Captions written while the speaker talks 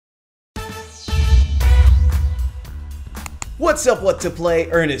What's up, what to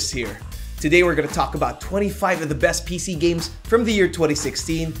play? Ernest here. Today we're going to talk about 25 of the best PC games from the year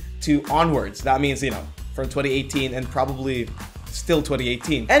 2016 to onwards. That means, from 2018 and probably still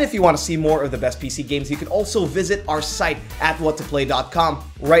 2018. And if you want to see more of the best PC games, you can also visit our site at whattoplay.com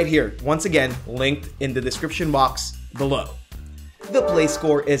right here. Once again, linked in the description box below. The Play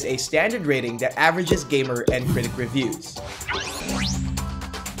Score is a standard rating that averages gamer and critic reviews.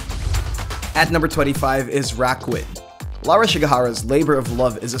 At number 25 is Rakwin. Lara Shigehara's Labor of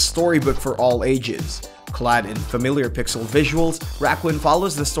Love is a storybook for all ages. Clad in familiar pixel visuals, Rakwin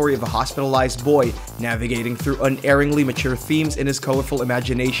follows the story of a hospitalized boy navigating through unerringly mature themes in his colorful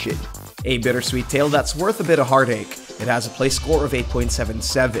imagination. A bittersweet tale that's worth a bit of heartache. It has a Play Score of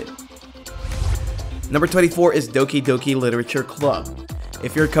 8.77. Number 24 is Doki Doki Literature Club.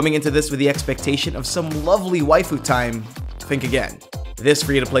 If you're coming into this with the expectation of some lovely waifu time, think again. This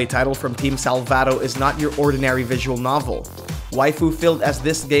free-to-play title from Team Salvato is not your ordinary visual novel. Waifu-filled as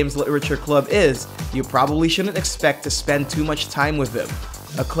this game's literature club is, you probably shouldn't expect to spend too much time with them.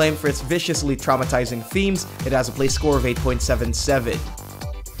 Acclaimed for its viciously traumatizing themes, it has a Play Score of 8.77.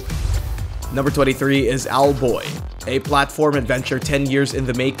 Number 23 is Owlboy, a platform adventure 10 years in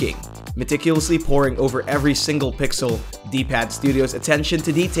the making. Meticulously poring over every single pixel, D-Pad Studios' attention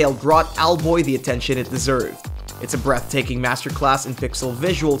to detail brought Owlboy the attention it deserved. It's a breathtaking masterclass in pixel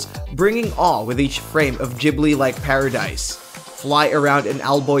visuals, bringing awe with each frame of Ghibli-like paradise. Fly around in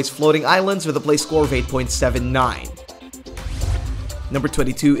Owlboy's floating islands with a Play Score of 8.79. Number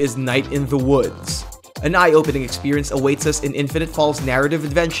 22 is Night in the Woods. An eye-opening experience awaits us in Infinite Fall's narrative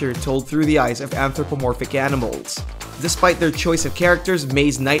adventure told through the eyes of anthropomorphic animals. Despite their choice of characters,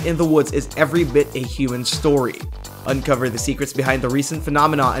 May's Night in the Woods is every bit a human story. Uncover the secrets behind the recent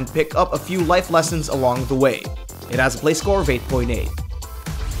phenomena and pick up a few life lessons along the way. It has a Play Score of 8.8.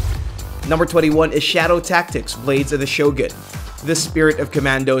 Number 21 is Shadow Tactics: Blades of the Shogun. The spirit of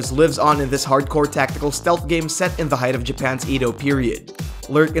commandos lives on in this hardcore tactical stealth game set in the height of Japan's Edo period.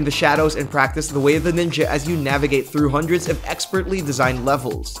 Lurk in the shadows and practice the way of the ninja as you navigate through hundreds of expertly designed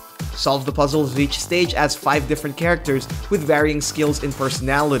levels. Solve the puzzles of each stage as 5 different characters with varying skills and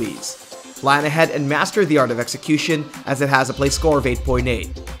personalities. Plan ahead and master the art of execution as it has a Play Score of 8.8.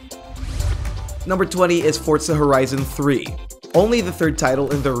 Number 20 is Forza Horizon 3. Only the third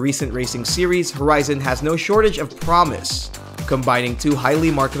title in the recent racing series, Horizon has no shortage of promise. Combining 2 highly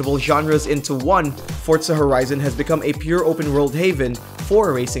marketable genres into one, Forza Horizon has become a pure open-world haven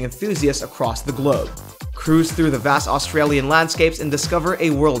for racing enthusiasts across the globe. Cruise through the vast Australian landscapes and discover a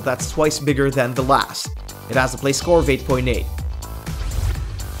world that's twice bigger than the last. It has a Play Score of 8.8.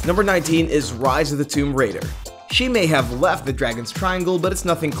 Number 19 is Rise of the Tomb Raider. She may have left the Dragon's Triangle, but it's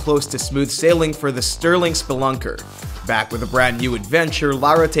nothing close to smooth sailing for the sterling spelunker. Back with a brand new adventure,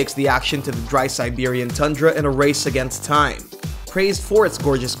 Lara takes the action to the dry Siberian tundra in a race against time. Praised for its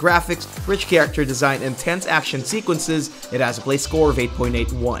gorgeous graphics, rich character design, and tense action sequences, it has a Play Score of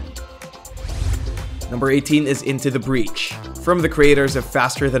 8.81. Number 18 is Into the Breach. From the creators of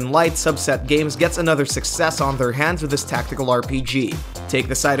Faster Than Light, Subset Games gets another success on their hands with this tactical RPG. Take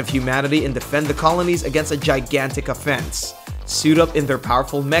the side of humanity and defend the colonies against a gigantic offense. Suit up in their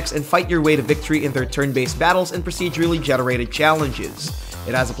powerful mechs and fight your way to victory in their turn-based battles and procedurally generated challenges.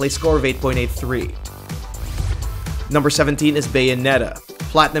 It has a Play Score of 8.83. Number 17 is Bayonetta.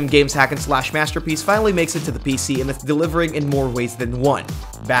 Platinum Games' hack-and-slash masterpiece finally makes it to the PC and it's delivering in more ways than one.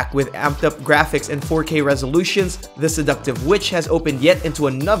 Back with amped-up graphics and 4K resolutions, the seductive witch has opened yet into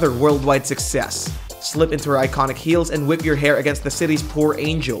another worldwide success. Slip into her iconic heels and whip your hair against the city's poor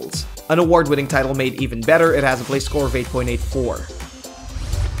angels. An award-winning title made even better, it has a Play Score of 8.84.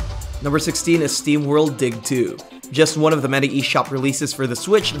 Number 16 is SteamWorld Dig 2. Just one of the many eShop releases for the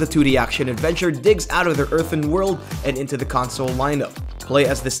Switch, the 2D action adventure digs out of their earthen world and into the console lineup. Play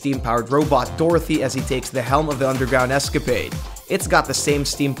as the steam-powered robot Dorothy as he takes the helm of the underground escapade. It's got the same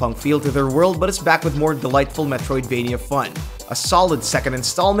steampunk feel to their world, but it's back with more delightful Metroidvania fun. A solid second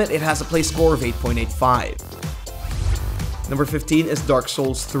installment, it has a Play Score of 8.85. Number 15 is Dark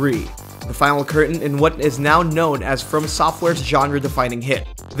Souls 3. The final curtain in what is now known as From Software's genre-defining hit.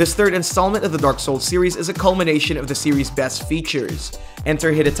 This third installment of the Dark Souls series is a culmination of the series' best features.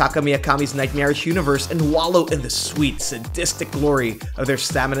 Enter Hidetaka Miyakami's nightmarish universe and wallow in the sweet, sadistic glory of their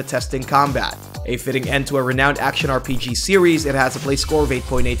stamina-testing combat. A fitting end to a renowned action RPG series, it has a Play Score of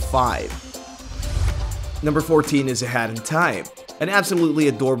 8.85. Number 14 is A Hat in Time. An absolutely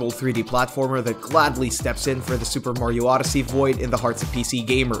adorable 3D platformer that gladly steps in for the Super Mario Odyssey void in the hearts of PC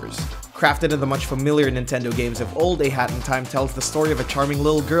gamers. Crafted in the much familiar Nintendo games of old, A Hat in Time tells the story of a charming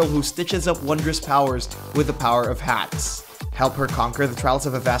little girl who stitches up wondrous powers with the power of hats. Help her conquer the trials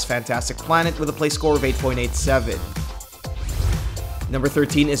of a vast fantastic planet with a Play Score of 8.87. Number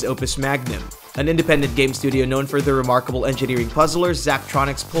 13 is Opus Magnum. An independent game studio known for their remarkable engineering puzzlers,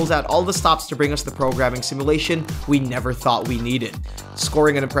 Zachtronics pulls out all the stops to bring us the programming simulation we never thought we needed.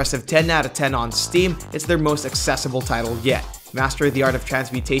 Scoring an impressive 10 out of 10 on Steam, it's their most accessible title yet. Master the art of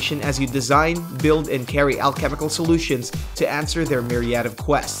transmutation as you design, build, and carry alchemical solutions to answer their myriad of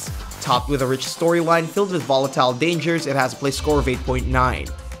quests. Topped with a rich storyline filled with volatile dangers, it has a play score of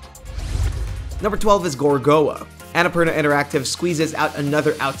 8.9. Number 12 is Gorgoa. Annapurna Interactive squeezes out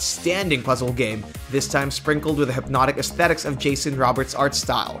another outstanding puzzle game, this time sprinkled with the hypnotic aesthetics of Jason Roberts' art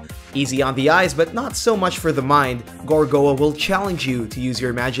style. Easy on the eyes, but not so much for the mind, Gorgoa will challenge you to use your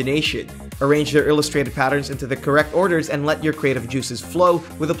imagination. Arrange their illustrated patterns into the correct orders and let your creative juices flow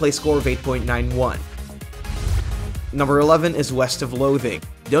with a play score of 8.91. Number 11 is West of Loathing.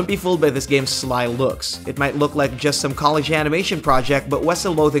 Don't be fooled by this game's sly looks. It might look like just some college animation project, but West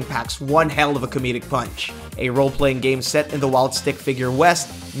of Loathing packs one hell of a comedic punch. A role-playing game set in the wild stick figure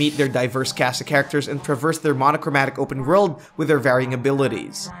West, meet their diverse cast of characters and traverse their monochromatic open world with their varying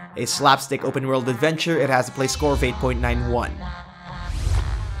abilities. A slapstick open world adventure, it has a play score of 8.91.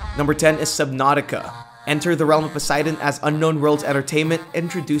 Number 10 is Subnautica. Enter the realm of Poseidon as Unknown Worlds Entertainment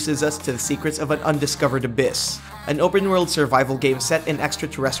introduces us to the secrets of an undiscovered abyss. An open-world survival game set in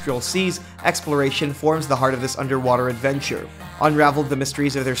extraterrestrial seas, exploration forms the heart of this underwater adventure. Unravel the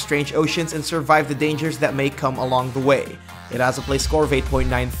mysteries of their strange oceans and survive the dangers that may come along the way. It has a play score of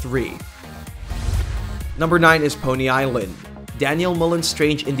 8.93. Number 9 is Pony Island. Daniel Mullen's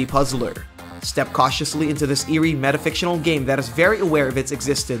strange indie puzzler. Step cautiously into this eerie metafictional game that is very aware of its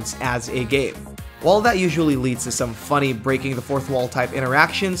existence as a game. While that usually leads to some funny breaking the fourth wall type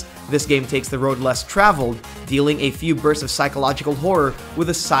interactions, this game takes the road less traveled, dealing a few bursts of psychological horror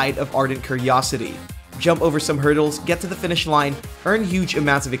with a side of ardent curiosity. Jump over some hurdles, get to the finish line, earn huge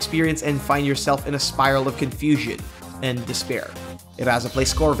amounts of experience, and find yourself in a spiral of confusion and despair. It has a play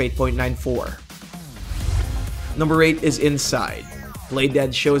score of 8.94. Number 8 is Inside.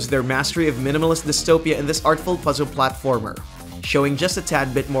 Playdead shows their mastery of minimalist dystopia in this artful puzzle platformer. Showing just a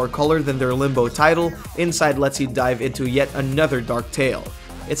tad bit more color than their Limbo title, Inside lets you dive into yet another dark tale.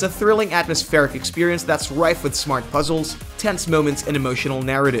 It's a thrilling atmospheric experience that's rife with smart puzzles, tense moments, and emotional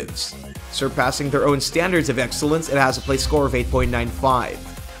narratives. Surpassing their own standards of excellence, it has a play score of 8.95.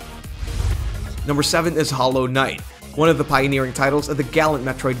 Number 7 is Hollow Knight. One of the pioneering titles of the gallant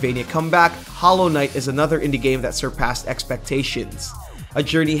Metroidvania comeback, Hollow Knight is another indie game that surpassed expectations. A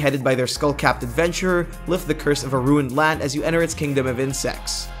journey headed by their skull-capped adventurer, lift the curse of a ruined land as you enter its kingdom of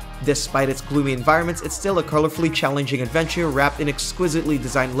insects. Despite its gloomy environments, it's still a colorfully challenging adventure wrapped in exquisitely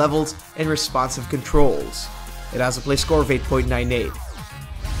designed levels and responsive controls. It has a play score of 8.98.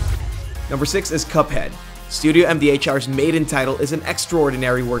 Number 6 is Cuphead. Studio MDHR's maiden title is an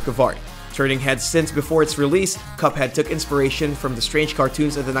extraordinary work of art. Turning heads since before its release, Cuphead took inspiration from the strange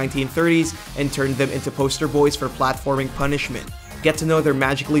cartoons of the 1930s and turned them into poster boys for platforming punishment. Get to know their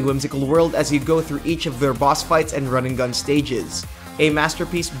magically whimsical world as you go through each of their boss fights and run-and-gun stages. A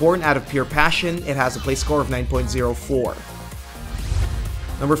masterpiece born out of pure passion, it has a play score of 9.04.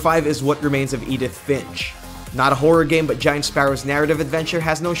 Number 5 is What Remains of Edith Finch. Not a horror game, but Giant Sparrow's narrative adventure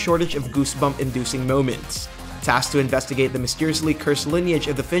has no shortage of goosebump-inducing moments. Tasked to investigate the mysteriously cursed lineage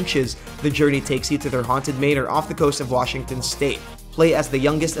of the Finches, the journey takes you to their haunted manor off the coast of Washington State. Play as the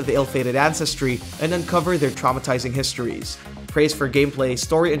youngest of the ill-fated ancestry and uncover their traumatizing histories. Praised for gameplay,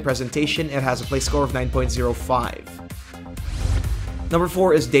 story, and presentation, it has a play score of 9.05. Number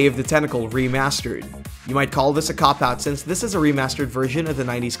 4 is Day of the Tentacle Remastered. You might call this a cop-out since this is a remastered version of the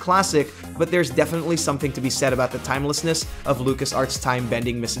 90s classic, but there's definitely something to be said about the timelessness of LucasArts'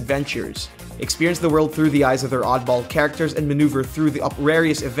 time-bending misadventures. Experience the world through the eyes of their oddball characters and maneuver through the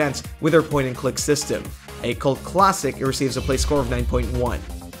uproarious events with their point-and-click system. A cult classic, it receives a play score of 9.1.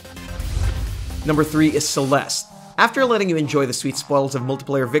 Number 3 is Celeste. After letting you enjoy the sweet spoils of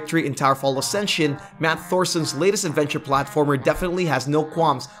multiplayer victory in Towerfall Ascension, Matt Thorson's latest adventure platformer definitely has no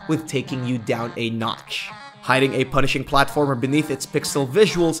qualms with taking you down a notch. Hiding a punishing platformer beneath its pixel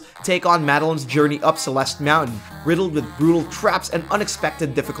visuals, take on Madeline's journey up Celeste Mountain, riddled with brutal traps and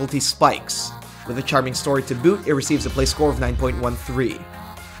unexpected difficulty spikes. With a charming story to boot, it receives a play score of 9.13.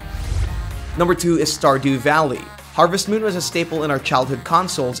 Number 2 is Stardew Valley. Harvest Moon was a staple in our childhood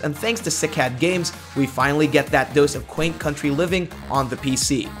consoles, and thanks to Sickad Games, we finally get that dose of quaint country living on the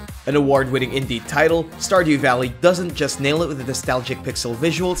PC. An award-winning indie title, Stardew Valley doesn't just nail it with the nostalgic pixel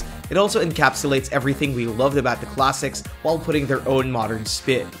visuals, it also encapsulates everything we loved about the classics while putting their own modern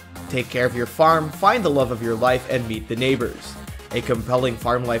spin. Take care of your farm, find the love of your life, and meet the neighbors. A compelling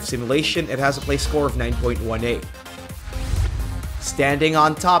farm life simulation, it has a play score of 9.18. Standing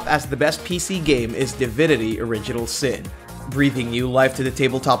on top as the best PC game is Divinity Original Sin. Breathing new life to the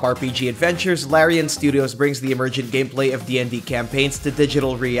tabletop RPG adventures, Larian Studios brings the emergent gameplay of D&D campaigns to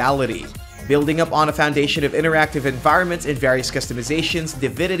digital reality. Building up on a foundation of interactive environments and various customizations,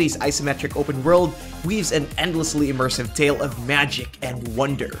 Divinity's isometric open world weaves an endlessly immersive tale of magic and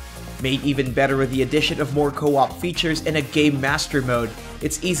wonder. Made even better with the addition of more co-op features and a Game Master mode,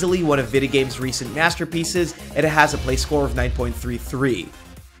 it's easily one of Vidigame's recent masterpieces, and it has a play score of 9.33.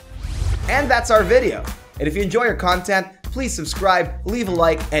 And that's our video. And if you enjoy our content, please subscribe, leave a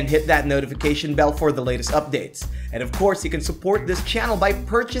like, and hit that notification bell for the latest updates. And of course, you can support this channel by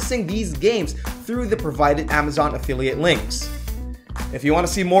purchasing these games through the provided Amazon affiliate links. If you want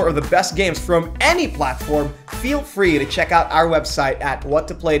to see more of the best games from any platform, feel free to check out our website at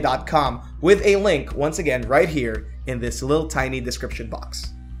whattoplay.com with a link, once again, right here in this little tiny description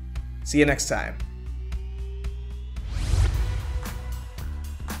box. See you next time.